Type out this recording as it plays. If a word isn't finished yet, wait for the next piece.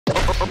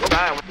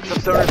Alright, what's up,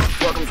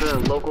 stoners? Welcome to the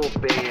local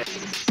band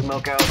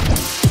Smokeout.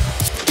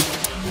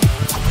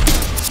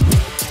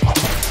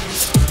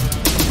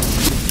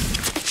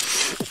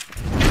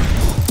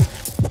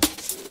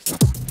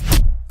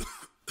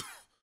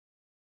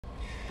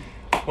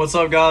 What's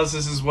up, guys?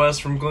 This is Wes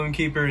from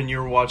Gloomkeeper, and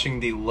you're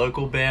watching the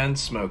local band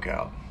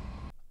Smokeout.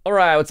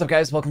 Alright, what's up,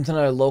 guys? Welcome to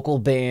another local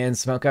band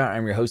Smokeout.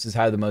 I'm your host, is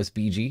How the Most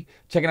BG.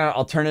 Checking out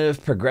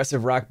alternative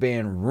progressive rock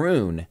band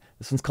Rune.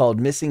 This one's called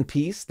Missing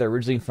Piece. They're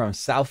originally from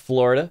South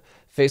Florida.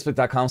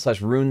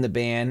 Facebook.com/Rune the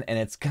band. And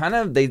it's kind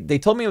of, they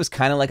told me it was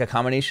kind of like a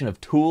combination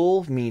of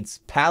Tool meets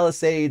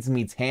Palisades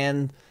meets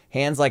Hands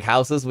Like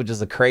Houses, which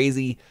is a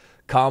crazy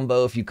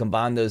combo if you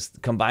combine those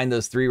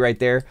three right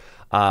there.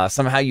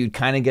 Somehow you'd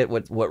kind of get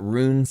what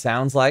Rune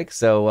sounds like.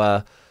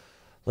 So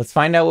let's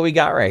find out what we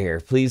got right here.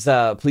 Please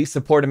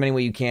support them any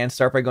way you can.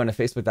 Start by going to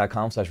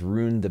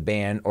facebook.com/Rune the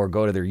band or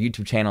go to their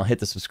YouTube channel, hit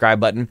the subscribe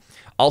button.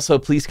 Also,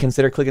 please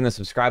consider clicking the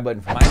subscribe button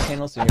for my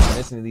channel so you're not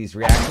missing any of these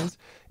reactions.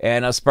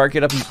 And I'll spark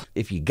it up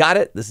if you got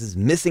it. This is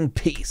Missing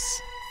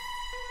Piece.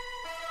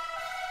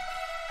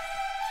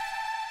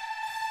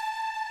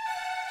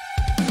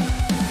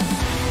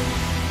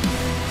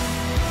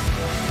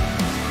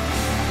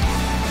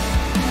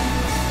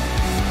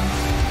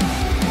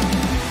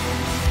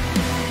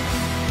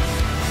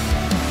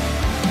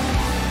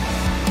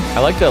 I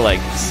like the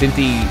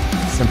synthy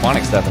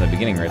symphonic stuff in the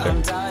beginning right there.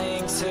 I'm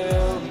dying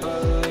to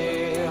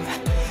believe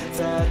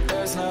that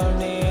there's no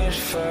need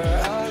for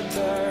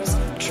others.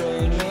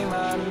 Trade me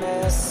my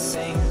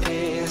missing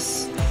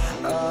piece,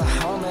 a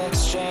home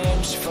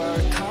exchange for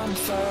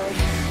comfort,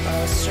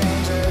 a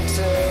stranger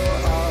to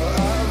all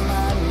of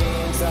my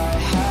needs. I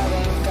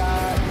haven't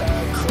got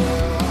a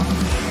clue.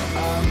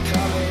 I'm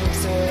coming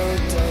to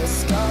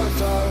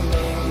discover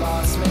me,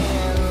 lost me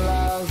in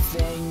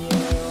loving you.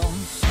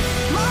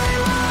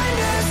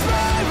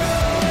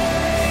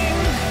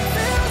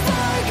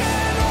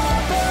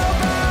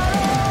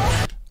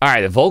 All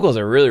right, the vocals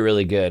are really,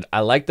 really good. I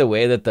like the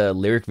way that the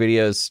lyric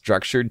video is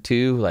structured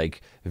too,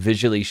 like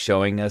visually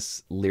showing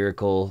us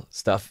lyrical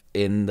stuff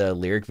in the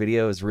lyric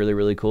video is really,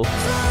 really cool.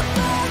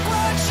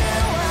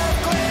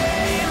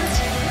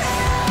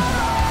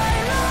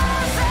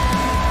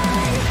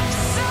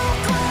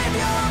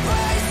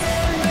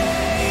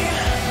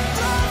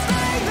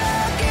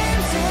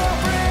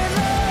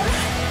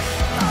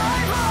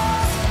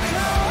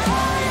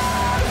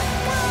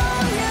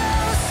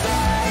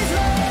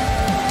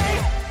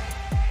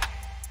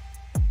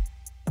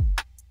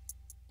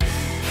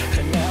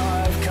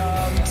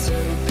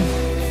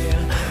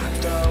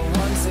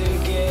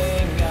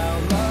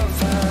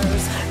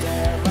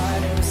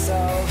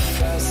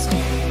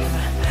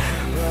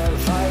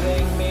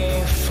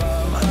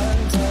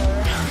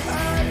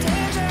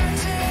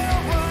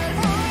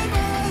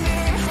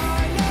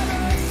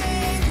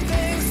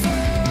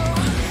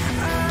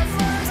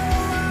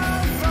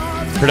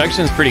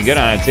 Production's pretty good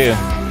on it too.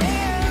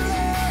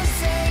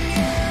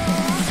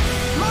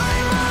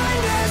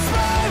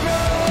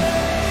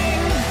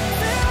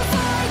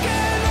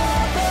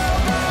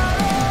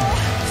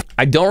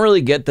 I don't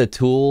really get the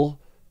Tool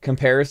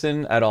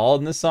comparison at all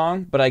in this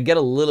song, but I get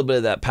a little bit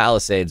of that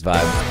Palisades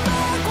vibe.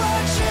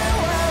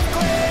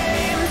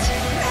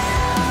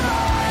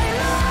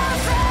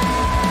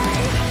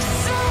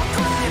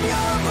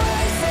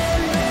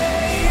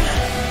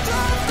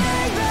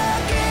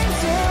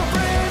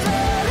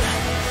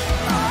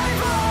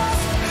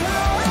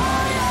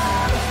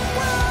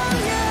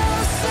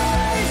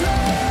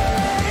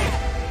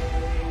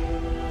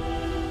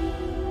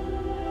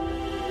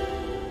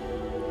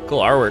 Cool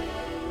artwork.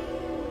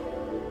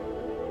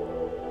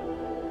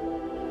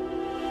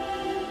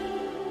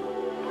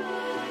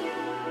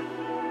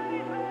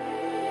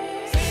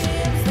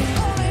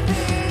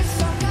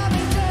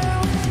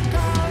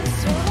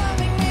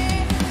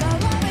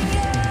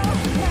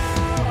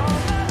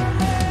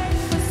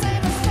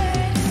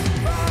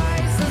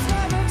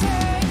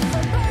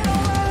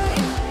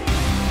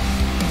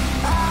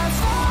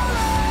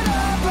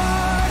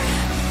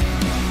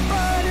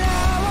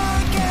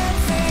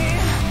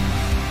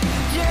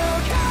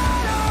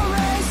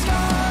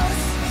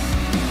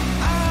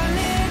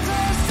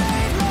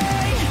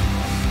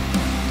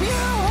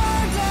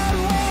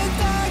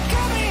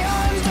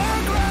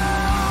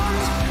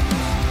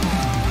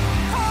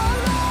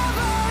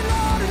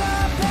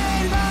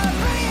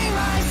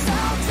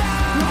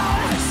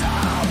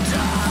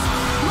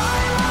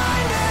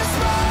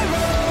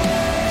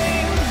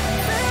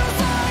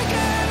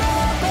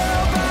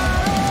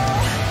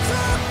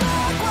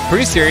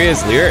 Pretty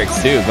serious lyrics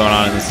too going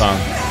on in the song.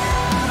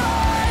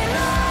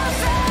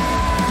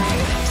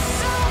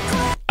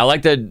 I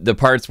like the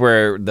parts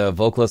where the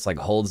vocalist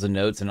holds the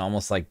notes and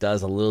almost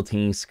does a little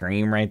teeny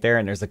scream right there,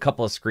 and there's a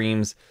couple of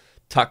screams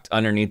tucked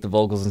underneath the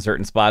vocals in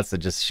certain spots that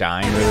just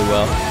shine really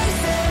well.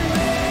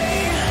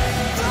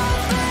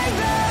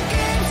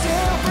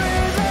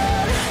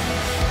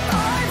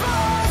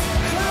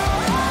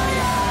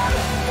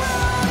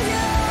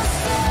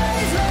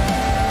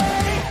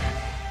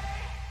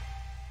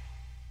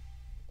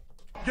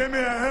 Give me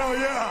a hell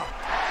yeah!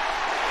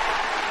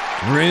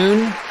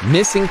 Rune,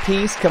 Missing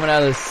Piece, coming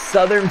out of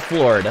Southern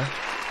Florida.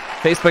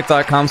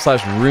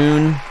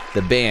 Facebook.com/Rune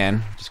the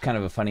band, which is kind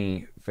of a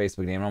funny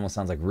Facebook name. It almost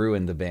sounds like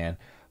Ruin the band.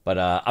 But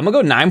I'm gonna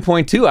go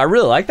 9.2. I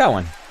really like that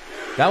one.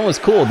 That one was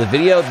cool. The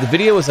video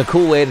was a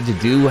cool way to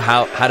do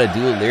how to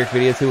do a lyric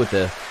video too, with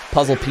the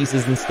puzzle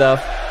pieces and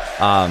stuff.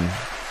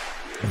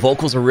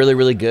 Vocals are really,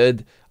 really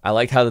good. I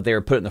liked how that they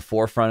were put in the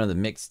forefront of the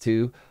mix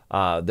too.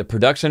 The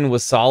production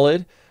was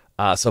solid.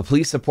 So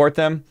please support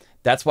them.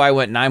 That's why I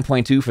went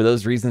 9.2 for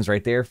those reasons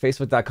right there.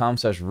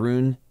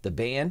 Facebook.com/Rune the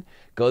band.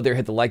 Go there,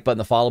 hit the like button,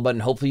 the follow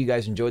button. Hopefully you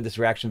guys enjoyed this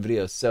reaction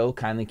video. So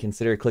kindly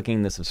consider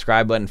clicking the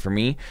subscribe button for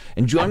me.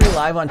 And join me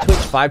live on Twitch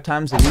 5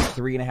 times a week,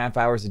 3.5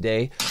 hours a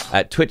day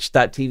at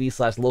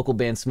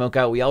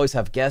twitch.tv/localbandsmokeout. We always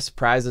have guests,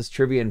 prizes,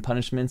 trivia, and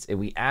punishments. And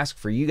we ask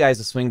for you guys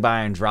to swing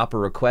by and drop a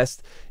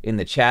request in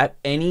the chat,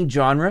 any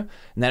genre.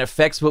 And that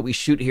affects what we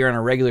shoot here on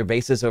a regular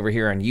basis over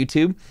here on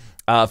YouTube.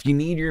 If you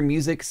need your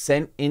music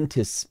sent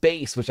into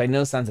space, which I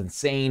know sounds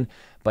insane,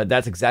 but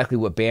that's exactly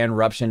what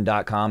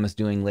bandruption.com is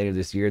doing later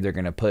this year. They're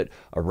going to put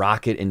a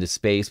rocket into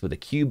space with a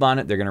cube on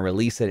it. They're going to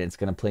release it, and it's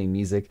going to play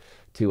music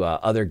to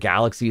other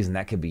galaxies, and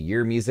that could be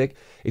your music.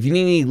 If you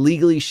need any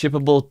legally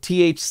shippable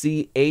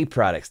THCA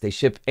products, they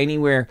ship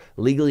anywhere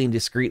legally and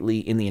discreetly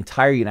in the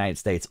entire United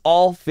States,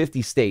 all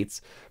 50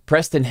 states.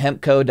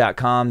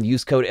 PrestonHempCo.com.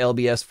 Use code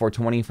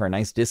LBS420 for a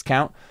nice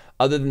discount.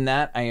 Other than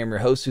that, I am your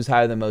host who's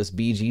higher than most,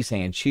 BG,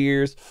 saying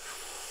cheers.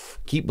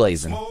 Keep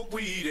blazing.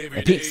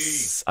 And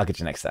peace. I'll get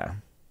you next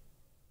time.